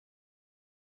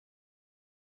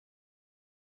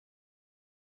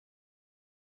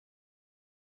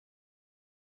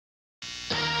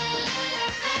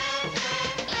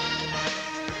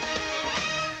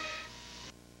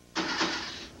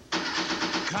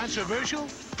Controversial?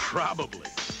 Probably.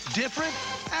 Different?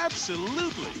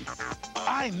 Absolutely.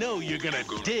 I know you're gonna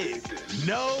dig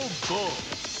No Bull.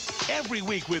 Every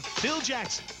week with Phil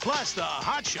Jackson, plus the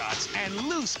hot shots and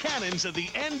loose cannons of the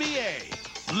NBA.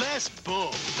 Less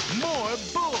bull, more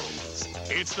bulls.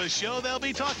 It's the show they'll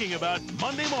be talking about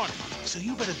Monday morning, so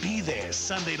you better be there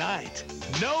Sunday night.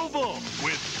 No Bull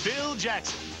with Phil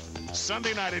Jackson.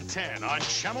 Sunday night at 10 on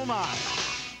Channel 9.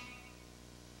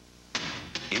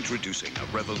 Introducing a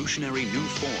revolutionary new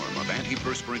form of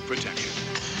antiperspirant protection.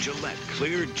 Gillette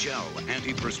Clear Gel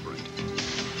Antiperspirant.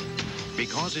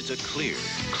 Because it's a clear,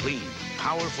 clean,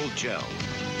 powerful gel,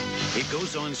 it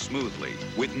goes on smoothly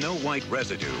with no white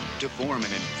residue to form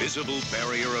an invisible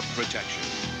barrier of protection.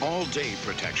 All-day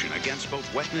protection against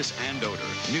both wetness and odor.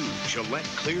 New Gillette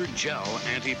Clear Gel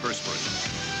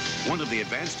Antiperspirant. One of the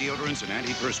advanced deodorants and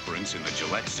antiperspirants in the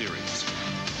Gillette series.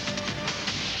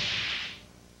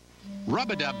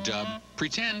 Rub-a-dub-dub,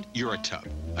 pretend you're a tub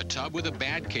with a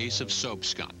bad case of soap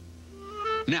scum.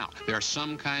 Now, there are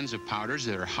some kinds of powders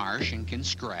that are harsh and can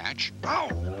scratch.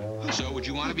 So would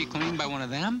you want to be cleaned by one of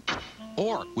them?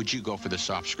 Or would you go for the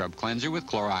soft scrub cleanser with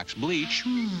Clorox bleach,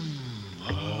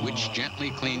 which gently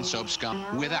cleans soap scum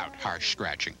without harsh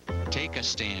scratching? Take a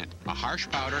stand, a harsh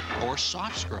powder or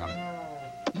soft scrub.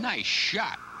 Nice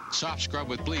shot. Soft scrub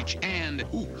with bleach and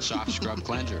soft scrub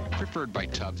cleanser, preferred by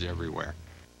tubs everywhere.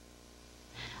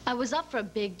 I was up for a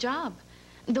big job.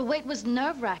 The wait was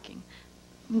nerve-wracking.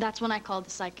 That's when I called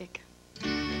the psychic.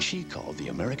 She called the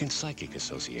American Psychic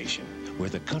Association, where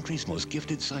the country's most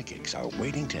gifted psychics are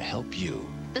waiting to help you.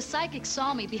 The psychic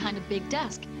saw me behind a big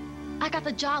desk. I got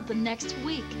the job the next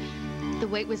week. The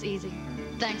wait was easy,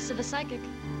 thanks to the psychic.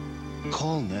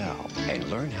 Call now and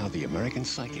learn how the American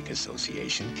Psychic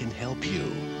Association can help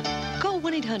you. Call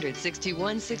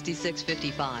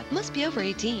 1-800-61-6655. Must be over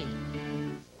 18.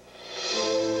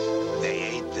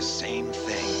 They ate the same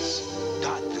things,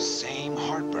 got the same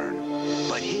heartburn,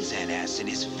 but his antacid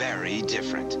is very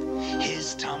different.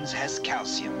 His Tums has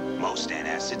calcium. Most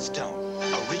antacids don't.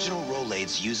 Original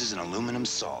Rolaids uses an aluminum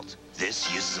salt. This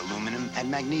uses aluminum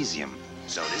and magnesium.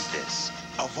 So does this.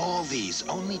 Of all these,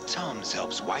 only Tums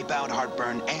helps wipe out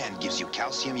heartburn and gives you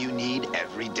calcium you need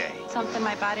every day. Something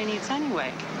my body needs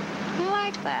anyway. I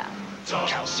like that.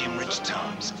 Calcium-rich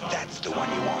Tums. That's the one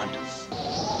you want.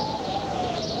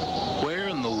 Where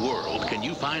in the world can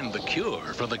you find the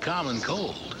cure for the common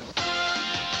cold?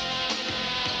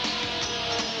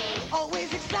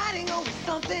 Always exciting, always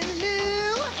something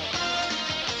new.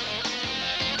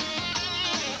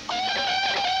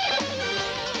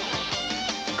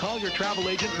 Call your travel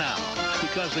agent now,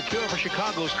 because the cure for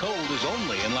Chicago's cold is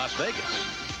only in Las Vegas.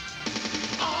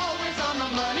 Always on the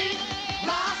money,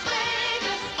 Las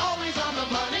Vegas. Always on the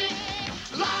money,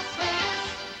 Las Vegas.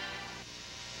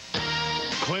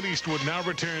 Clint Eastwood now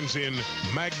returns in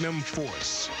Magnum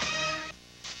Force.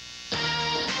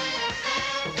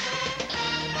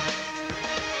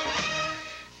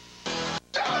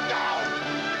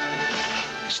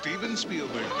 Steven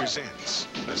Spielberg presents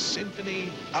A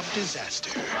Symphony of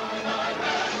Disaster.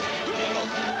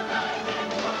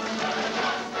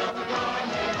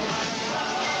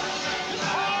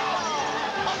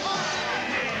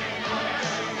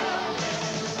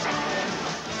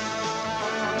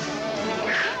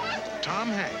 Tom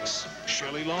Hanks,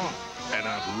 Shelley Long, an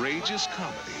outrageous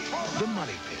comedy, The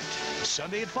Money Pit.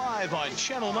 Sunday at 5 on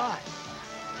Channel 9.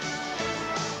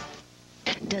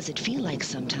 Does it feel like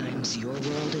sometimes your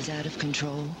world is out of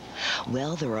control?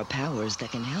 Well, there are powers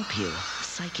that can help you.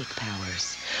 Psychic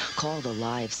powers. Call the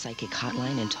live psychic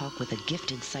hotline and talk with a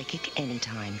gifted psychic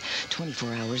anytime,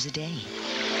 24 hours a day.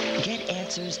 Get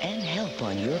answers and help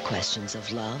on your questions of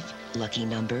love, lucky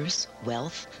numbers,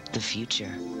 wealth, the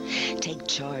future. Take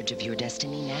charge of your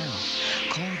destiny now.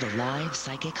 Call the live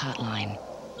psychic hotline.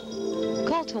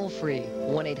 Call toll-free,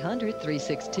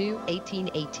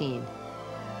 1-800-362-1818.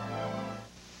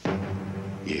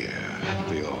 Yeah,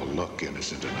 they all look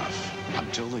innocent enough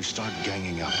until they start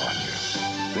ganging up on you.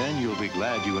 Then you'll be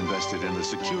glad you invested in the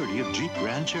security of Jeep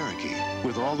Grand Cherokee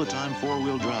with all-the-time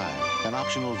four-wheel drive, an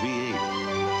optional V8,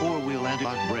 four-wheel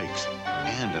anti-lock brakes,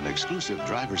 and an exclusive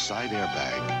driver's side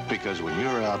airbag. Because when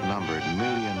you're outnumbered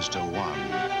millions to one,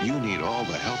 you need all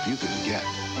the help you can get.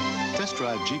 Test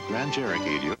drive Jeep Grand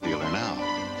Cherokee at your dealer now.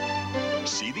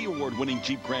 See the award-winning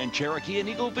Jeep Grand Cherokee and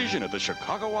Eagle Vision at the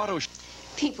Chicago Auto Show.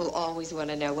 People always want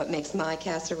to know what makes my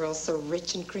casserole so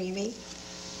rich and creamy.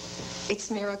 It's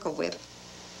Miracle Whip.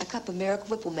 A cup of Miracle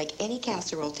Whip will make any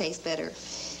casserole taste better.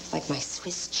 Like my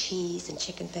Swiss cheese and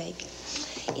chicken bake.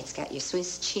 It's got your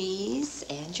Swiss cheese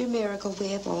and your Miracle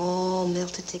Whip all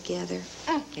melted together.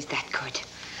 Is that good?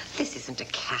 This isn't a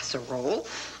casserole.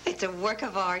 It's a work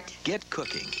of art. Get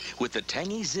cooking with the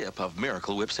tangy zip of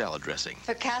Miracle Whip salad dressing.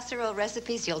 For casserole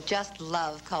recipes you'll just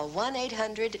love, call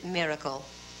 1-800-MIRACLE.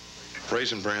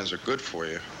 Raisin Brans are good for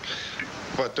you,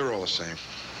 but they're all the same.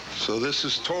 So this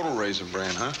is total Raisin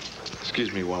Bran, huh?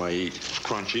 Excuse me while I eat.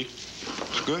 Crunchy.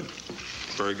 It's good.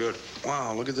 Very good.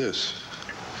 Wow, look at this.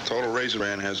 Total Raisin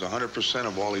Bran has 100%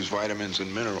 of all these vitamins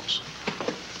and minerals.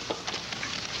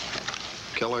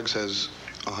 Kellogg's has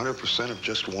 100% of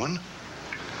just one?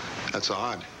 That's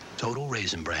odd. Total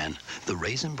Raisin Bran. The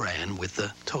Raisin Bran with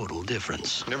the total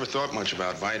difference. Never thought much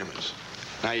about vitamins.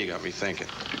 Now you got me thinking.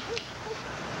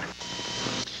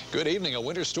 Good evening. A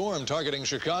winter storm targeting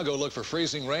Chicago. Look for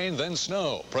freezing rain, then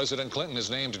snow. President Clinton has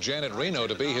named Janet Reno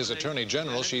to be his attorney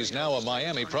general. She's now a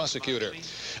Miami prosecutor.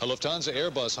 A Lufthansa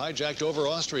Airbus hijacked over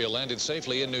Austria landed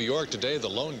safely in New York today. The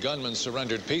lone gunman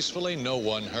surrendered peacefully. No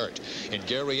one hurt. In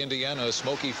Gary, Indiana, a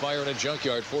smoky fire in a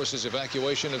junkyard forces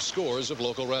evacuation of scores of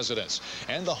local residents.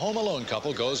 And the Home Alone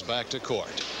couple goes back to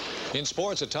court. In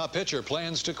sports, a top pitcher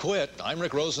plans to quit. I'm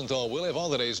Rick Rosenthal. We'll have all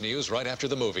the day's news right after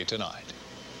the movie tonight.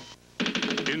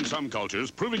 In some cultures,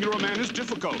 proving you're a man is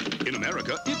difficult. In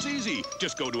America, it's easy.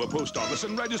 Just go to a post office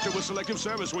and register with Selective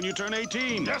Service when you turn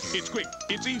 18. Yes. It's quick,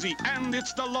 it's easy, and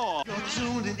it's the law. You're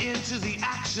tuning into the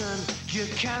action. You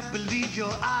can't believe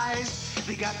your eyes.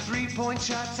 They got three-point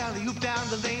shots, alley-oop down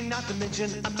the lane, not to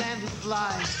mention a man who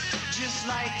flies. Just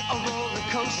like a roller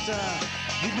coaster,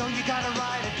 you know you gotta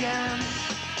ride again.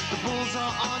 The Bulls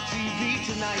are on TV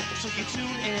tonight, so you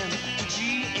tune in to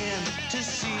GN to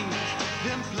see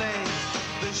them play.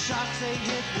 The shots they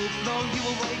hit will blow you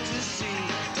away to see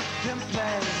them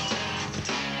play.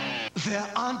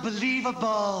 They're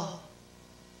unbelievable.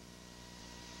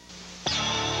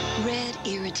 Red,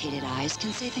 irritated eyes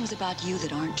can say things about you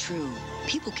that aren't true.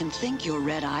 People can think your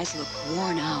red eyes look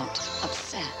worn out,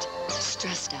 upset,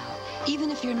 stressed out, even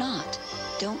if you're not.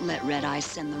 Don't let red eyes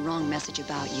send the wrong message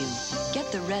about you.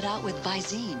 Get the red out with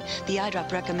Visine, the eye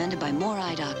drop recommended by more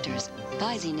eye doctors.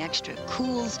 Visine Extra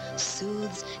cools,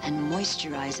 soothes, and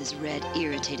moisturizes red,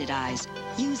 irritated eyes.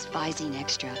 Use Visine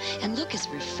Extra and look as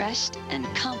refreshed and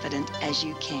confident as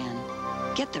you can.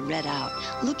 Get the red out.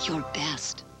 Look your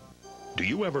best. Do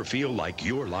you ever feel like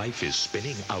your life is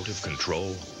spinning out of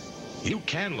control? You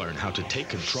can learn how to take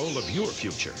control of your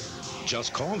future.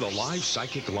 Just call the live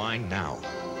psychic line now.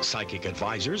 Psychic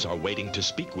advisors are waiting to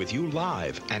speak with you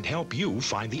live and help you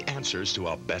find the answers to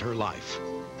a better life.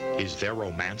 Is there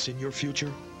romance in your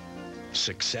future?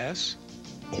 Success?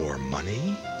 Or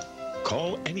money?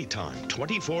 Call anytime,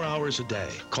 24 hours a day.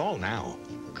 Call now.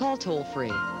 Call toll-free,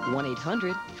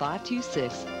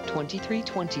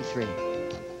 1-800-526-2323.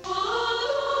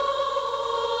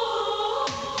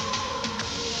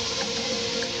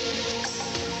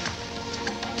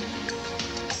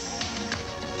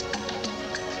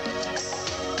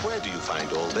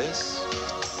 Find all this?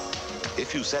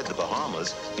 If you said the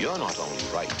Bahamas, you're not only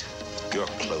right, you're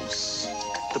close.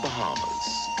 The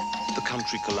Bahamas, the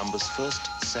country Columbus first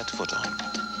set foot on.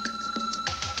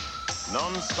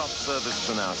 Non-stop service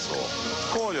to Nassau.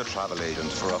 Call your travel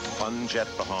agent for a fun jet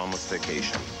Bahamas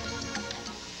vacation.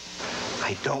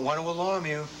 I don't want to alarm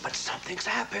you, but something's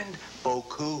happened.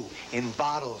 Beaucoup, in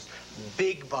bottles,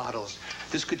 big bottles.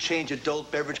 This could change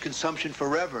adult beverage consumption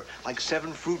forever, like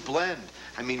 7 fruit blend.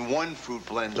 I mean 1 fruit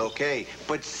blend, okay.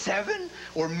 But 7?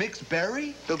 Or mixed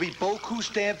berry? There'll be beaucoup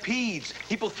stampedes.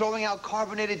 People throwing out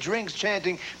carbonated drinks,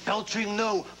 chanting, Beltring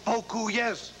no, beaucoup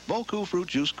yes. Beaucoup fruit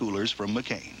juice coolers from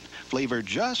McCain. Flavored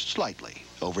just slightly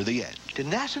over the edge. Did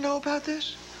NASA know about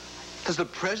this? Does the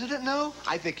president know?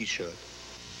 I think he should.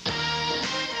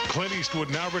 Clint Eastwood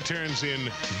now returns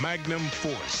in Magnum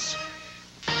Force.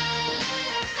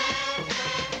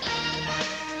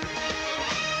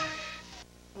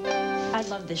 I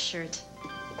love this shirt,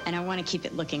 and I want to keep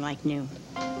it looking like new.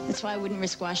 That's why I wouldn't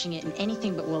risk washing it in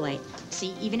anything but Woolite.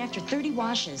 See, even after 30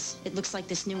 washes, it looks like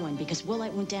this new one because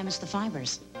Woolite won't damage the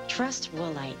fibers. Trust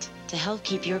Woolite to help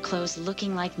keep your clothes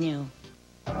looking like new.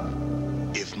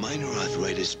 If minor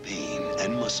arthritis pain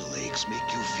and muscle aches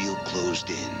make you feel closed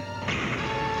in,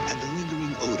 and the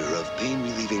lingering odor of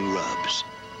pain-relieving rubs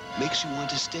makes you want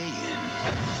to stay in,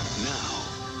 now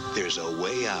there's a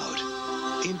way out.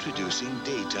 Introducing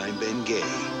Daytime Bengay,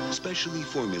 specially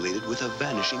formulated with a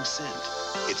vanishing scent.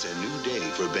 It's a new day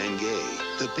for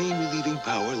Bengay. The pain-relieving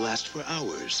power lasts for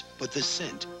hours, but the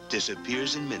scent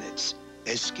disappears in minutes.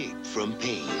 Escape from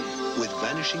pain with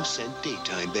vanishing scent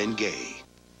Daytime Bengay.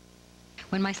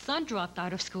 When my son dropped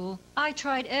out of school, I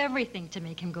tried everything to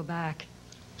make him go back.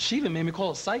 She even made me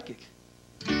call a psychic.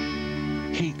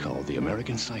 He called the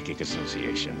American Psychic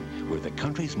Association, where the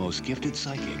country's most gifted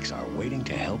psychics are waiting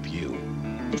to help you.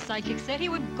 The psychic said he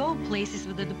would go places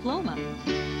with a diploma.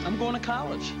 I'm going to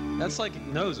college. That psychic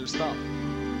knows her stuff.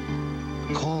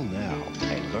 Call now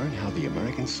and learn how the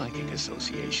American Psychic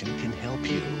Association can help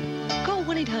you. Call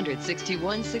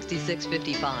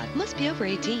 1-800-621-6655. Must be over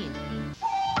 18.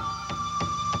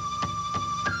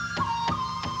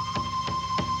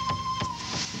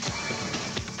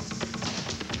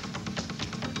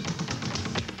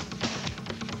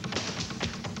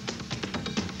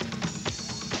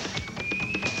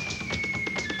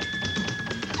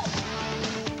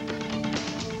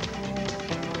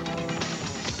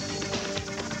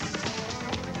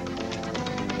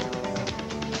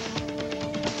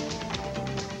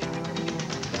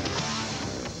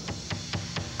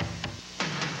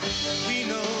 We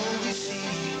know we see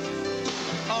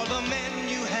all the men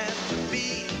you have to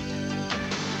be,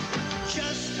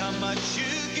 just how much you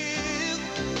give,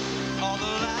 all the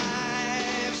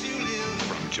lives you live.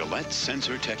 From Gillette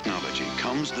Sensor Technology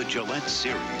comes the Gillette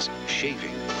Series,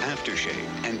 shaving, aftershave,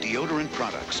 and deodorant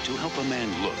products to help a man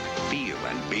look, feel,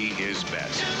 and be his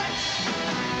best.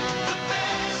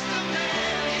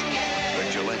 The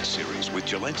Gillette Series with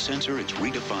Gillette Sensor, it's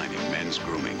redefining men's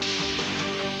grooming.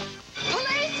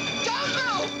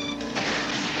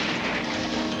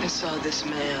 I saw this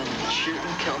man shoot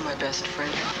and kill my best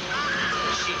friend.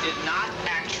 She did not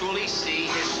actually see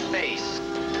his face.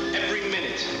 Every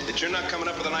minute that you're not coming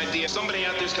up with an idea, somebody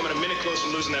out there's coming a minute closer to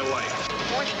losing their life.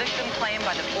 Fourth victim claimed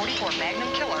by the 44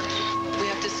 Magnum killer. We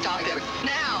have to stop him.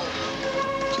 Now!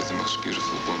 She's the most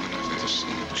beautiful woman I've ever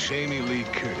seen. Jamie Lee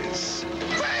Curtis.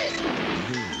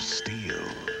 Blue Steel.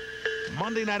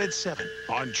 Monday night at 7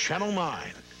 on Channel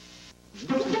 9.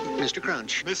 Mr.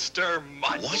 Crunch. Mr.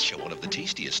 Munch. Watch, one of the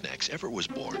tastiest snacks ever was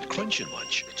born. Crunch and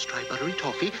Munch. Let's try buttery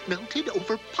toffee melted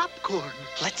over popcorn.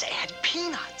 Let's add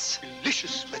peanuts.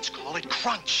 Delicious. Let's call it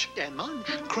Crunch and Munch.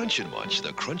 Crunch and Munch,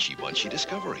 the crunchy munchy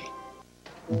discovery.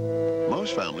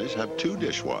 Most families have two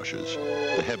dishwashers.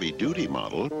 The heavy-duty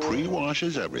model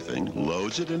pre-washes everything,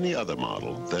 loads it in the other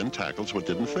model, then tackles what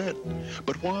didn't fit.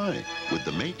 But why? With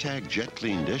the Maytag Jet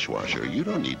Clean dishwasher, you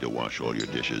don't need to wash all your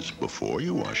dishes before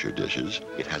you wash your dishes.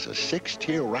 It has a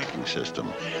 6-tier racking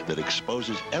system that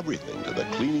exposes everything to the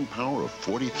cleaning power of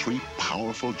 43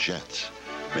 powerful jets,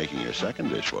 making your second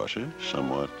dishwasher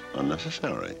somewhat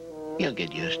unnecessary. You'll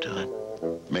get used to it.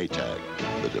 Maytag,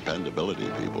 the dependability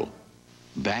people.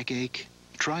 Backache?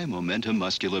 Try Momentum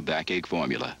Muscular Backache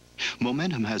Formula.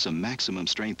 Momentum has a maximum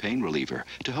strength pain reliever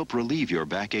to help relieve your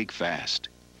backache fast.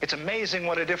 It's amazing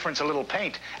what a difference a little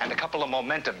paint and a couple of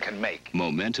Momentum can make.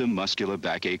 Momentum Muscular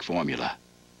Backache Formula.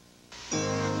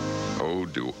 Oh,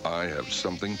 do I have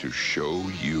something to show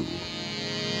you.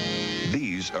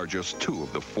 These are just 2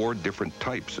 of the 4 different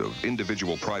types of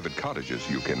individual private cottages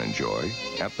you can enjoy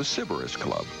at the Sobora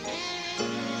Club.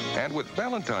 And with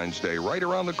Valentine's Day right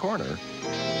around the corner,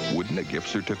 wouldn't a gift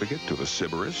certificate to the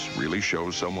Sobora really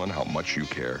show someone how much you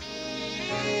care?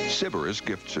 Sobora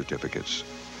gift certificates.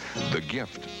 The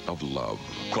gift of love.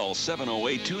 Call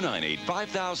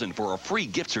 708-298-5000 for a free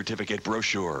gift certificate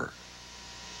brochure.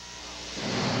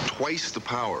 Twice the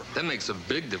power. That makes a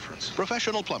big difference.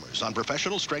 Professional plumbers on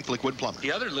Professional Strength Liquid Plumber.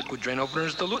 The other liquid drain opener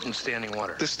is diluting standing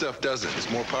water. This stuff doesn't.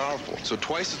 It's more powerful. So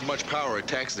twice as much power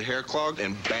attacks the hair clog,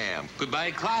 and bam.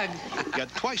 Goodbye, clog. Get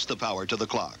twice the power to the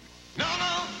clog. No,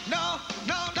 no, no,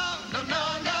 no, no, no,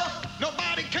 no, no.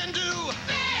 Nobody can do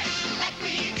fish like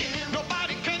we do.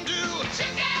 Nobody can do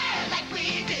chicken like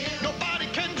we do. Nobody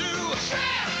can do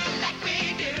shrimp like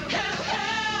we do.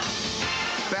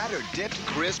 Batter dipped,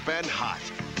 crisp, and hot.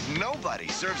 Nobody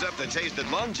serves up the taste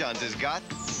that Long John's has got.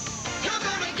 You're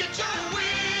gonna get your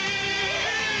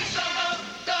wings. Go,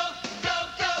 go, go,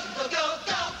 go, go, go,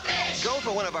 go, fish. Go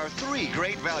for one of our 3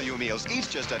 great value meals, each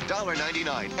just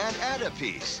 $1.99, and add a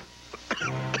piece.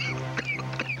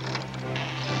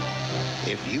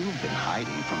 If you've been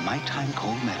hiding from nighttime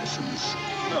cold medicines,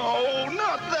 No,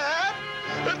 not that.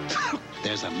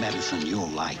 there's a medicine you'll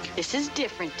like. This is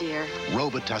different, dear.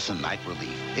 Robitussin Night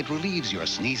Relief. It relieves your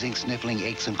sneezing, sniffling,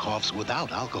 aches, and coughs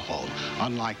without alcohol,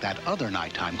 unlike that other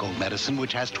nighttime cold medicine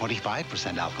which has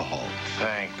 25% alcohol.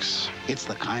 Thanks. It's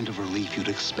the kind of relief you'd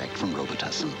expect from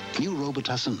Robitussin. New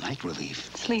Robitussin Night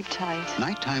Relief. Sleep tight.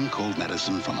 Nighttime cold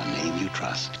medicine from a name you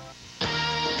trust.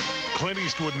 Clint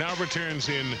Eastwood now returns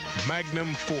in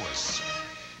Magnum Force.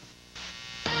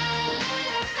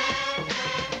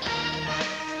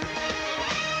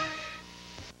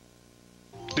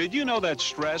 Did you know that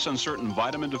stress and certain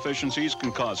vitamin deficiencies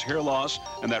can cause hair loss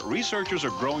and that researchers are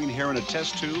growing hair in a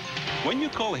test tube? When you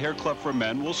call Hair Club for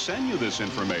Men, we'll send you this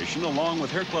information along with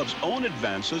Hair Club's own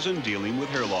advances in dealing with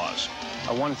hair loss.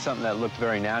 I wanted something that looked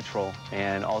very natural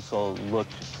and also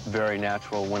looked very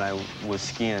natural when I was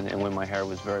skiing and when my hair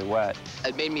was very wet.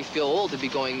 It made me feel old to be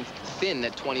going thin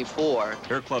at 24.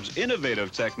 Hair Club's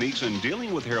innovative techniques in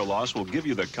dealing with hair loss will give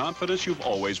you the confidence you've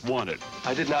always wanted.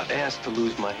 I did not ask to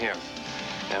lose my hair.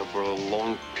 And for a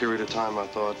long period of time, I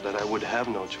thought that I would have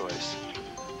no choice.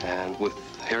 And with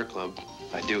Hair Club,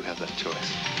 I do have that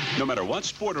choice. No matter what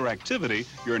sport or activity,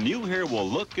 your new hair will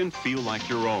look and feel like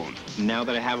your own. Now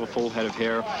that I have a full head of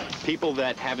hair, people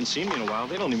that haven't seen me in a while,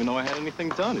 they don't even know I had anything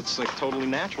done. It's like totally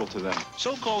natural to them.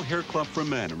 So call Hair Club for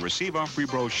Men and receive our free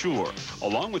brochure,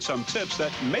 along with some tips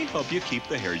that may help you keep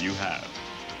the hair you have.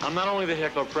 I'm not only the Hair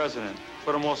Club president,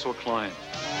 but I'm also a client.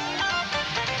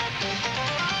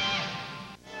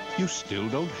 You still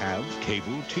don't have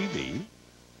cable TV?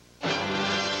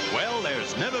 Well,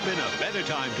 there's never been a better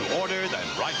time to order than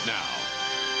right now.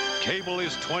 Cable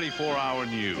is 24-hour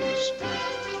news.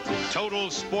 Total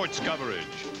sports coverage.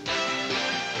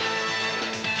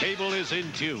 Cable is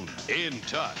in tune, in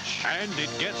touch, and it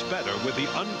gets better with the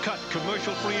uncut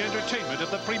commercial-free entertainment of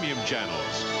the premium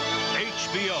channels.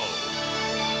 HBO.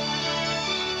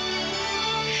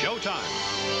 Showtime.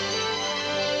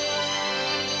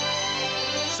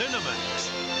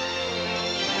 Cinemax.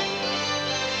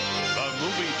 The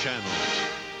movie channels.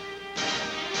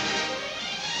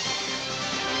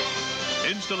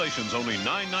 Installations only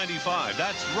 $9.95.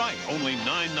 That's right, only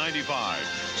 $9.95.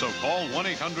 So call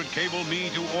 1-800-CABLE-ME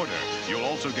to order. You'll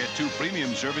also get 2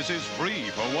 premium services free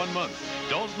for 1 month.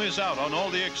 Don't miss out on all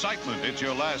the excitement. It's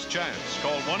your last chance.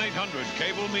 Call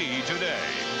 1-800-CABLE-ME today.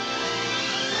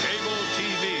 Cable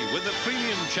TV with the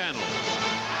premium channel.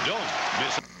 Don't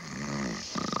miss it.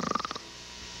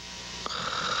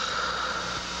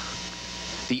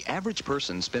 The average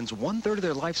person spends 1/3 of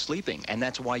their life sleeping, and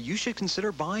that's why you should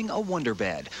consider buying a Wonder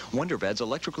Bed. Wonder Beds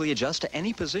electrically adjust to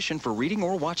any position for reading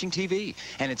or watching TV,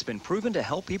 and it's been proven to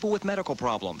help people with medical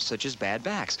problems such as bad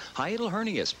backs, hiatal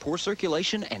hernias, poor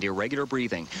circulation, and irregular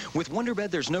breathing. With Wonder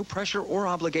Bed, there's no pressure or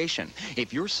obligation.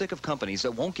 If you're sick of companies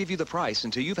that won't give you the price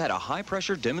until you've had a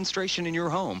high-pressure demonstration in your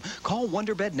home, call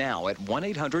Wonder Bed now at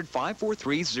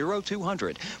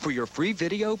 1-800-543-0200 for your free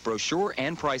video, brochure,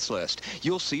 and price list.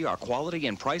 You'll see our quality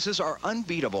and prices are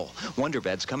unbeatable. Wonder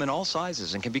Beds come in all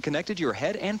sizes and can be connected to your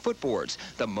head and footboards.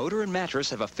 The motor and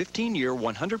mattress have a 15-year,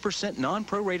 100%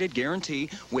 non-prorated guarantee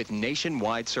with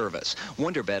nationwide service.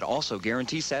 Wonder Bed also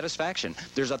guarantees satisfaction.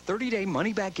 There's a 30-day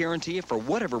money-back guarantee if for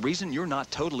whatever reason you're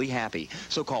not totally happy.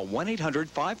 So call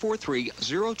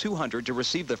 1-800-543-0200 to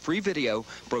receive the free video,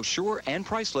 brochure, and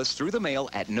price list through the mail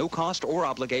at no cost or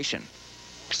obligation.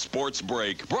 Sports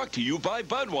Break, brought to you by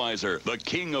Budweiser, the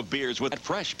king of beers with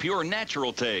fresh, pure,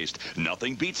 natural taste.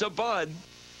 Nothing beats a Bud.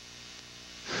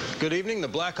 Good evening. The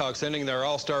Blackhawks ending their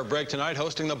all-star break tonight,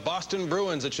 hosting the Boston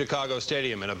Bruins at Chicago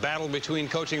Stadium. In a battle between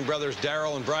coaching brothers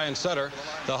Darryl and Brian Sutter,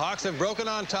 the Hawks have broken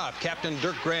on top. Captain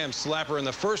Dirk Graham's slapper in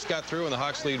the first got through, and the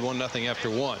Hawks lead 1-0 after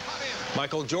 1.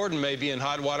 Michael Jordan may be in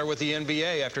hot water with the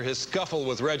NBA after his scuffle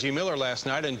with Reggie Miller last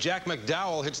night, and Jack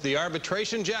McDowell hits the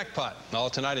arbitration jackpot. All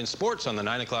tonight in sports on the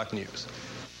 9 o'clock news.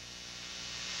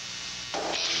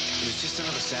 It was just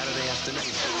another Saturday afternoon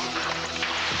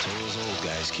until those old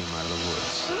guys came out of the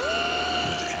woods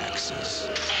with axes.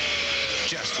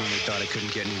 Just when we thought it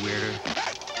couldn't get any weirder,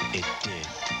 it did.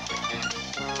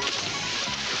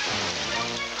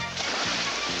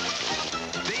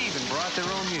 They even brought their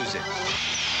own music.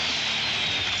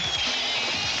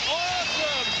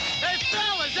 Awesome! Hey,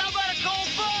 fellas, how about a cold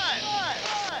bud?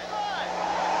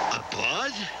 A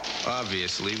bud?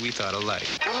 Obviously, we thought alike.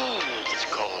 Oh, it's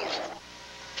cold.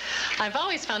 I've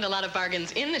always found a lot of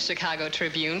bargains in the Chicago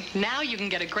Tribune. Now you can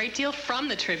get a great deal from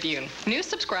the Tribune. New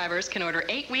subscribers can order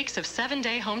 8 weeks of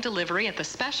 7-day home delivery at the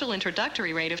special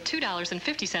introductory rate of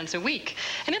 $2.50 a week.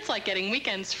 And it's like getting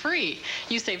weekends free.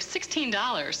 You save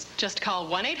 $16. Just call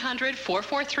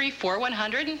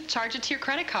 1-800-443-4100 and charge it to your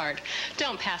credit card.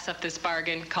 Don't pass up this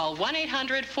bargain. Call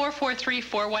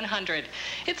 1-800-443-4100.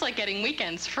 It's like getting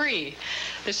weekends free.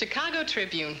 The Chicago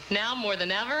Tribune. Now more than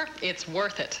ever, it's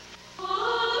worth it.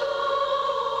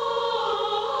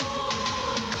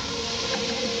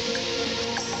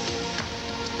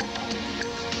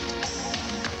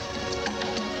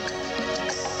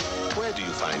 Where do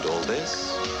you find all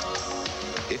this?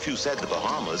 If you said the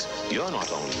Bahamas, you're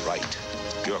not only right,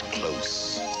 you're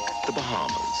close. The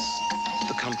Bahamas,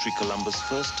 the country Columbus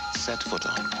first set foot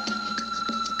on.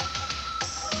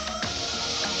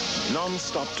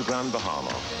 Non-stop to Grand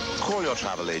Bahama. Call your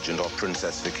travel agent or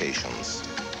Princess Vacations.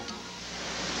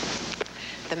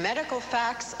 The medical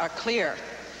facts are clear.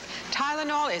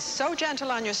 Tylenol is so gentle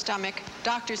on your stomach,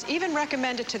 doctors even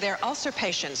recommend it to their ulcer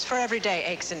patients for everyday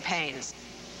aches and pains.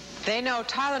 They know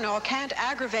Tylenol can't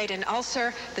aggravate an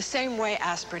ulcer the same way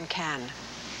aspirin can.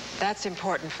 That's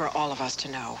important for all of us to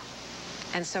know.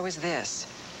 And so is this.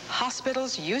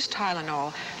 Hospitals use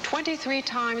Tylenol 23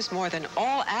 times more than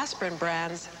all aspirin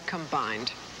brands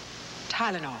combined.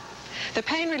 Tylenol, the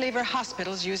pain reliever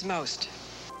hospitals use most.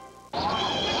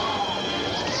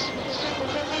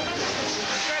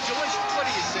 Congratulations, what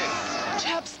do you say?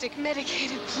 Chapstick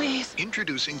medicated, please.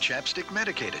 Introducing Chapstick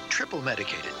Medicated, triple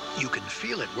medicated. You can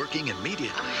feel it working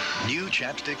immediately. New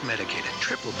Chapstick Medicated,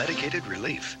 triple medicated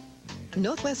relief.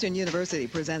 Northwestern University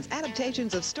presents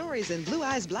adaptations of stories in Blue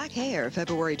Eyes Black Hair,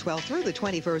 February 12th through the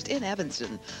 21st in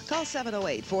Evanston. Call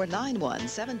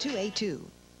 708-491-7282.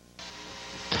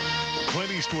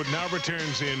 Clint Eastwood now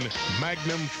returns in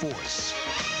Magnum Force.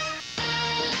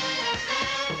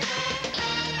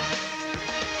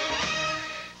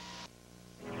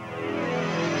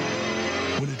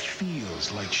 When it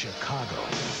feels like Chicago.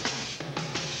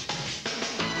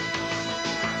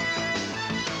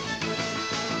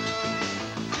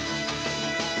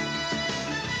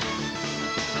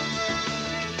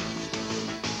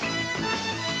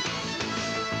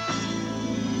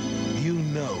 You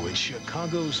know it's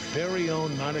Chicago's very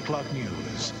own 9 o'clock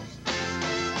news.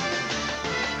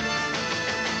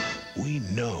 We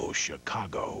know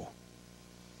Chicago.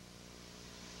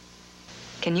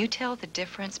 Can you tell the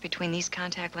difference between these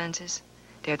contact lenses?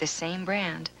 They're the same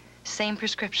brand, same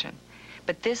prescription,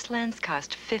 but this lens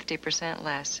cost 50%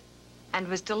 less and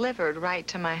was delivered right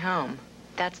to my home.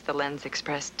 That's the Lens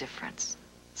Express difference.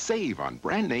 Save on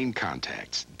brand name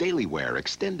contacts, daily wear,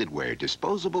 extended wear,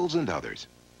 disposables, and others.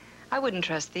 I wouldn't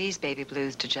trust these baby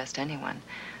blues to just anyone.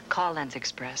 Call Lens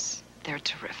Express. They're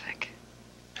terrific.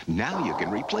 Now you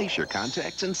can replace your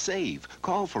contacts and save.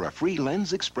 Call for a free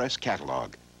Lens Express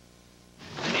catalog.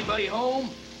 Anybody home?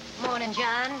 Morning,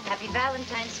 John. Happy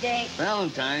Valentine's Day.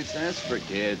 Valentine's, that's for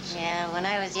kids. Yeah, when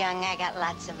I was young, I got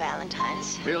lots of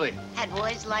Valentines. Really? Had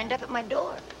boys lined up at my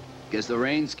door. Guess the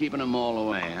rain's keeping them all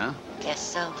away, huh? Guess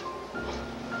so.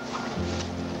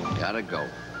 Gotta go.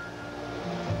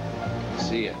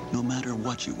 See ya. No matter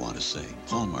what you want to say,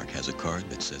 Hallmark has a card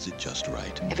that says it just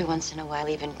right. Every once in a while,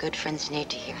 even good friends need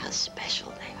to hear how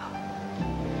special they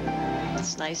are.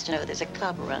 It's nice to know there's a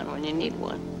cop around when you need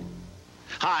one.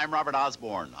 Hi, I'm Robert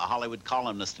Osborne, a Hollywood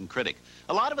columnist and critic.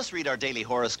 A lot of us read our daily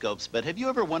horoscopes, but have you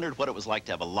ever wondered what it was like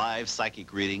to have a live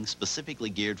psychic reading specifically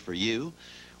geared for you?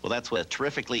 Well, that's what a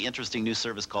terrifically interesting new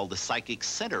service called the Psychic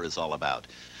Center is all about.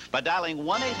 By dialing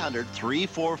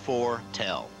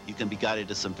 1-800-344-TELL, you can be guided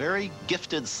to some very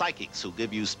gifted psychics who'll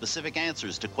give you specific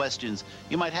answers to questions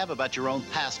you might have about your own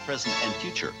past, present, and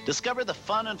future. Discover the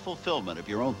fun and fulfillment of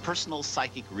your own personal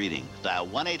psychic reading. Dial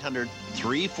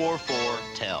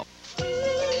 1-800-344-TELL.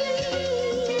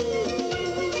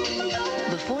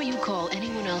 Before you call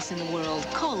anyone else in the world,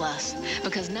 call us,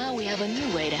 because now we have a new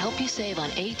way to help you save on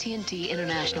AT&T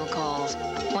International calls.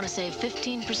 Want to save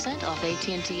 15% off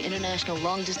AT&T International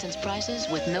long-distance prices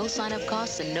with no sign-up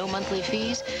costs and no monthly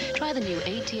fees? Try the new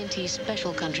AT&T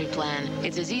Special Country Plan.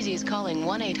 It's as easy as calling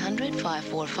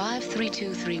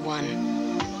 1-800-545-3231.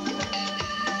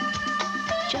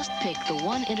 Just pick the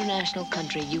one international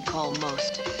country you call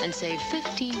most and save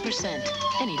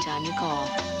 15% anytime you call.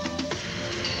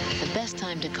 The best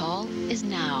time to call is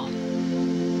now.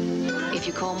 If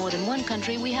you call more than one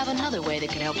country, we have another way that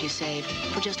can help you save.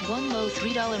 For just one low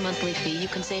 $3 monthly fee, you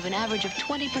can save an average of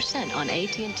 20% on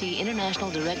AT&T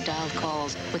International direct dialed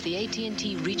calls with the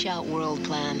AT&T Reach Out World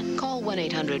Plan. Call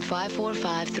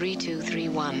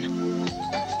 1-800-545-3231.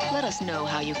 Let us know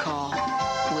how you call.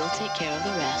 We'll take care of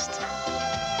the rest.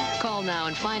 Call now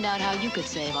and find out how you could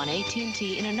save on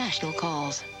AT&T International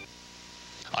calls.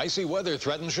 Icy weather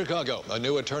threatens Chicago. A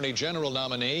new Attorney General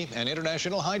nominee and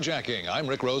international hijacking. I'm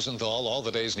Rick Rosenthal. All the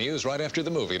day's news right after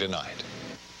the movie tonight.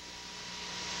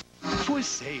 For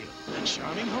sale. A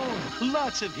charming home.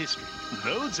 Lots of history.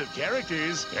 Loads of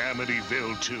characters.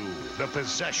 Amityville 2. The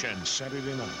Possession.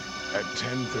 Saturday night at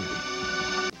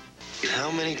 10:30.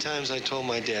 How many times I told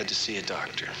my dad to see a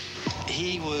doctor?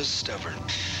 He was stubborn.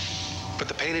 But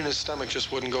the pain in his stomach just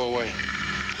wouldn't go away.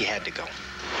 He had to go.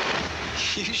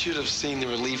 You should have seen the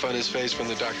relief on his face when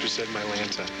the doctor said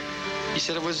Mylanta. He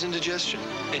said it was indigestion,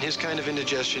 and his kind of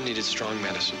indigestion needed strong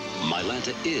medicine.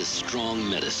 Mylanta is strong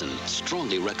medicine,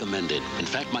 strongly recommended. In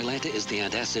fact, Mylanta is the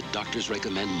antacid doctors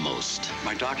recommend most.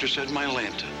 My doctor said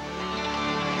Mylanta.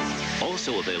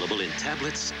 Also available in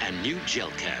tablets and new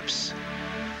gel caps.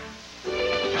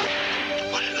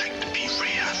 What's it like to be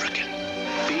free African?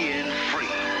 Being free.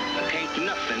 Ain't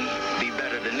nothing be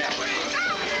better than that.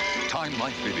 Time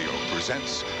Life Video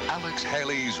presents Alex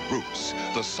Haley's Roots,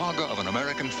 the saga of an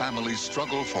American family's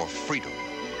struggle for freedom.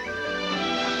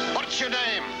 What's your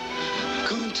name?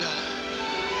 Kunta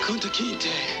Kinte.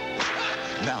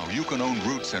 Now you can own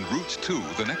Roots and Roots 2,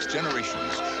 The Next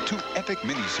Generations. 2 epic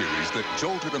miniseries that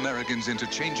jolted Americans into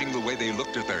changing the way they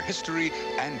looked at their history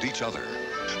and each other.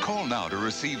 Call now to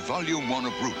receive Volume 1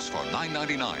 of Roots for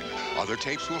 $9.99. Other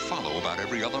tapes will follow about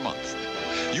every other month.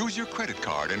 Use your credit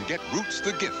card and get Roots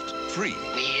the gift, free.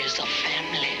 We is a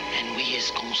family, and we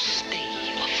is gonna stay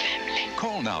a family.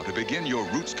 Call now to begin your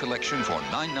Roots collection for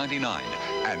 $9.99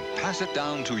 and pass it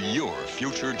down to your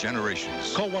future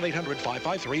generations. Call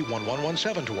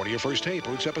 1-800-553-1117 to order your first tape.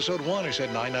 Roots Episode 1 is at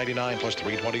 $9.99 plus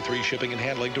 $3.23 shipping and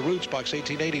handling to Roots, Box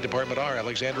 1880, Department R,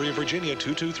 Alexandria, Virginia,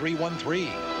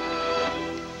 22313.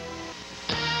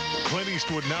 Clint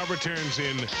Eastwood now returns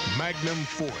in Magnum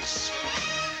Force.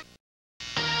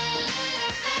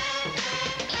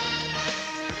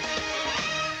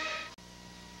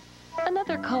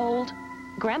 Another cold.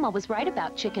 Grandma was right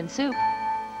about chicken soup.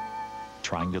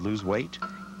 Trying to lose weight?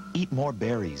 Eat more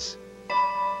berries.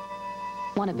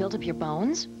 Want to build up your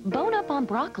bones? Bone up on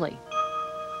broccoli.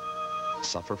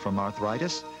 Suffer from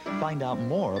arthritis? Find out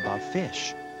more about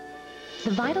fish. The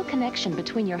vital connection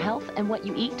between your health and what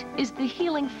you eat is the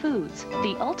Healing Foods,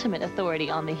 the ultimate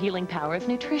authority on the healing power of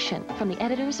nutrition, from the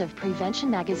editors of Prevention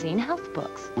Magazine health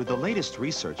books. With the latest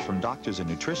research from doctors and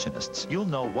nutritionists, you'll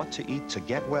know what to eat to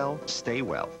get well, stay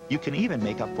well. You can even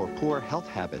make up for poor health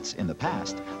habits in the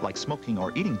past, like smoking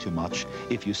or eating too much,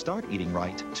 if you start eating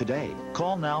right today.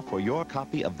 Call now for your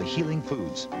copy of the Healing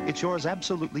Foods. It's yours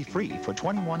absolutely free for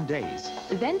 21 days.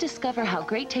 Then discover how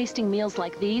great-tasting meals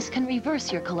like these can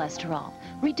reverse your cholesterol,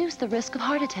 reduce the risk of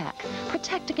heart attack,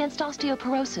 protect against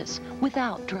osteoporosis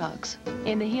without drugs.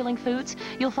 In the Healing Foods,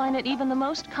 you'll find that even the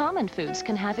most common foods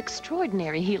can have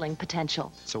extraordinary healing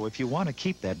potential. So if you want to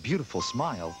keep that beautiful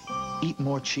smile, eat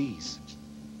more cheese.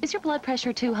 Is your blood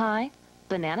pressure too high?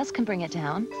 Bananas can bring it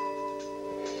down.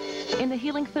 In the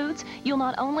Healing Foods, you'll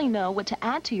not only know what to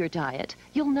add to your diet,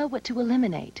 you'll know what to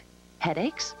eliminate.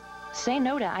 Headaches? Say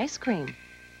no to ice cream.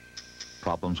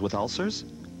 Problems with ulcers?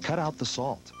 Cut out the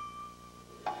salt.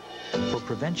 For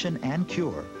prevention and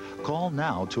cure, call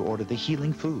now to order the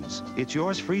Healing Foods. It's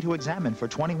yours free to examine for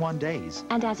 21 days.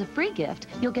 And as a free gift,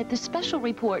 you'll get the special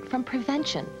report from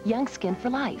Prevention, Young Skin for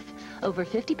Life. Over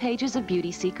 50 pages of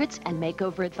beauty secrets and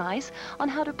makeover advice on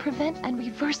how to prevent and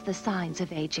reverse the signs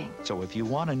of aging. So if you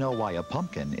want to know why a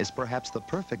pumpkin is perhaps the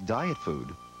perfect diet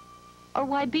food, or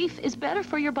why beef is better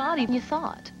for your body than you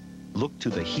thought, look to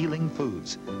the Healing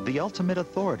Foods, the ultimate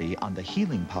authority on the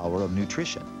healing power of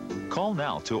nutrition. Call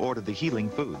now to order the Healing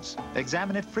Foods.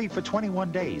 Examine it free for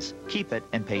 21 days. Keep it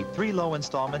and pay 3 low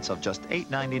installments of just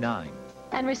 $8.99.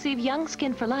 and receive Young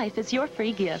Skin for Life as your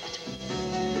free gift.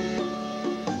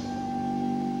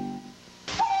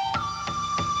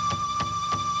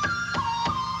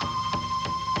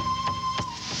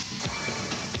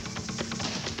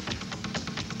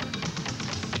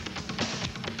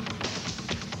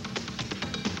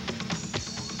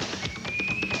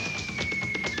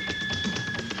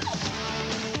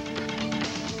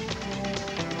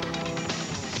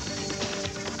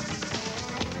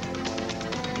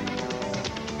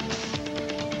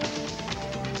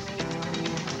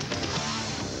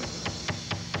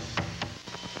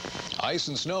 Ice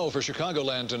and snow for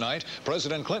Chicagoland tonight.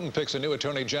 President Clinton picks a new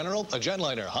attorney general. A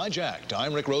jetliner hijacked.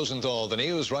 I'm Rick Rosenthal. The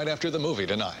news right after the movie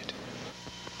tonight.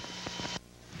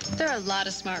 There are a lot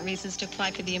of smart reasons to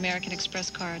apply for the American Express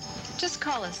card. Just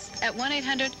call us at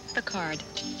 1-800-THE-CARD.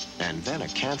 And then a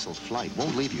canceled flight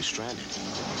won't leave you stranded.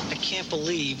 I can't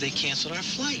believe they canceled our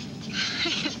flight.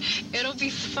 It'll be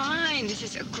fine. This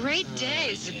is a great day.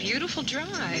 It's a beautiful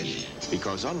drive.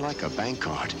 Because unlike a bank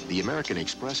card, the American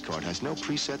Express card has no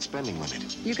preset spending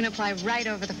limit. You can apply right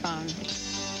over the phone.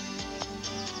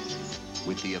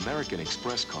 With the American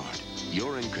Express card,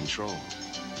 you're in control.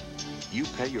 You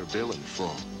pay your bill in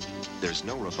full. There's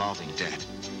no revolving debt,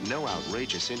 no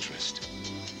outrageous interest.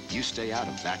 You stay out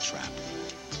of that trap.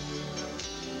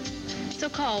 So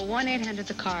call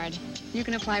 1-800-THE-CARD. You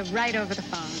can apply right over the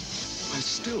phone. I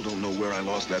still don't know where I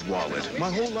lost that wallet. My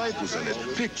whole life was in it.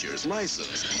 Pictures,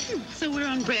 license. So we're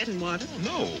on bread and water?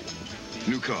 No.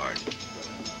 New card.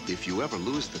 If you ever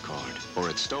lose the card or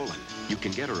it's stolen, you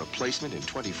can get a replacement in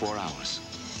 24 hours.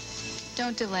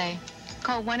 Don't delay.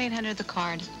 Call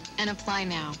 1-800-THE-CARD and apply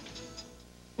now.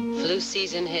 Flu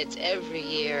season hits every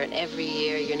year, and every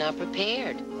year you're not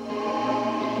prepared.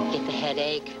 You get the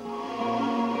headache,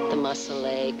 the muscle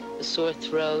ache, the sore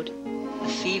throat, the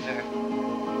fever.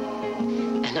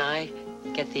 And I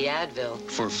get the Advil.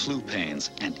 For flu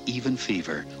pains and even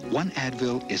fever, one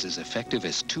Advil is as effective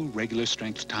as 2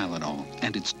 regular-strength Tylenol,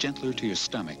 and it's gentler to your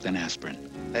stomach than aspirin.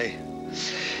 Hey,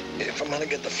 if I'm gonna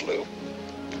get the flu,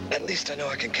 At least I know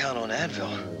I can count on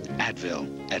Advil.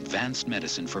 Advil, advanced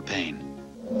medicine for pain.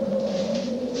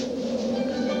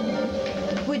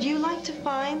 Would you like to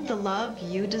find the love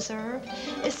you deserve?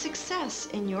 Is success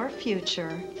in your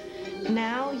future?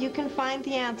 Now you can find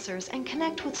the answers and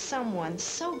connect with someone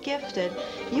so gifted,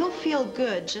 you'll feel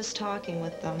good just talking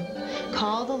with them.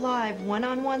 Call the live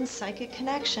one-on-one psychic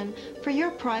connection for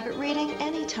your private reading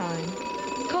anytime.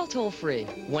 Call toll-free,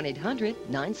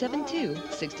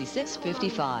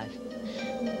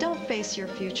 1-800-972-6655. Don't face your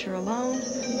future alone.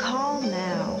 Call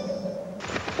now.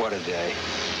 What a day.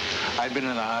 I'd been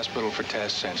in the hospital for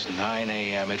tests since 9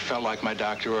 a.m. It felt like my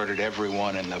doctor ordered every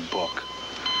one in the book.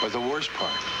 But the worst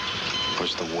part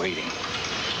was the waiting.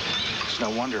 It's no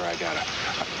wonder I got a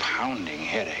pounding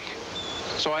headache.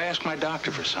 So I asked my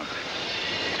doctor for something.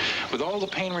 With all the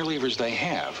pain relievers they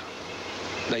have,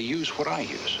 they use what I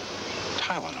use,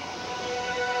 Tylenol.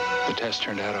 The test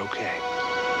turned out okay.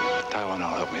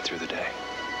 Tylenol helped me through the day.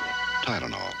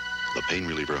 Tylenol, the pain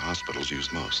reliever hospitals use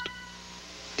most.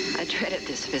 I dreaded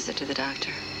this visit to the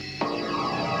doctor.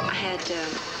 I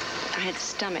had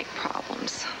stomach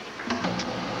problems.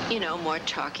 You know, more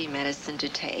chalky medicine to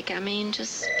take. I mean,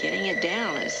 just getting it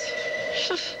down is...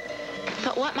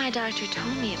 But what my doctor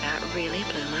told me about really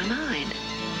blew my mind.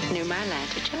 New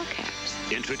Mylanta gel caps.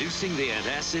 Introducing the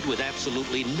antacid with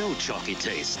absolutely no chalky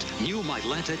taste. New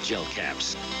Mylanta gel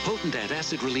caps. Potent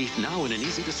antacid relief now in an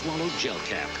easy-to-swallow gel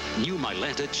cap. New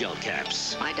Mylanta gel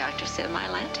caps. My doctor said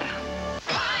Mylanta.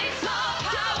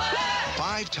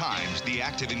 5 times the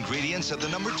active ingredients of the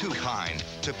 #2 kind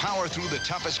to power through the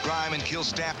toughest grime and kill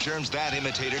staph germs that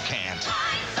imitator can't.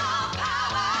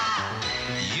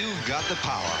 You've got the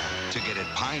power to get it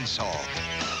Pine Sol.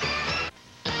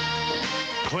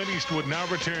 Clint Eastwood now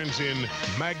returns in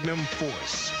Magnum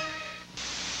Force.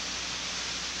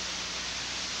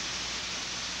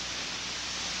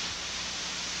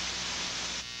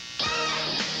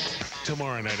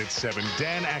 Tomorrow night at 7,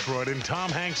 Dan Aykroyd and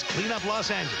Tom Hanks clean up Los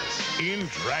Angeles in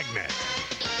Dragnet.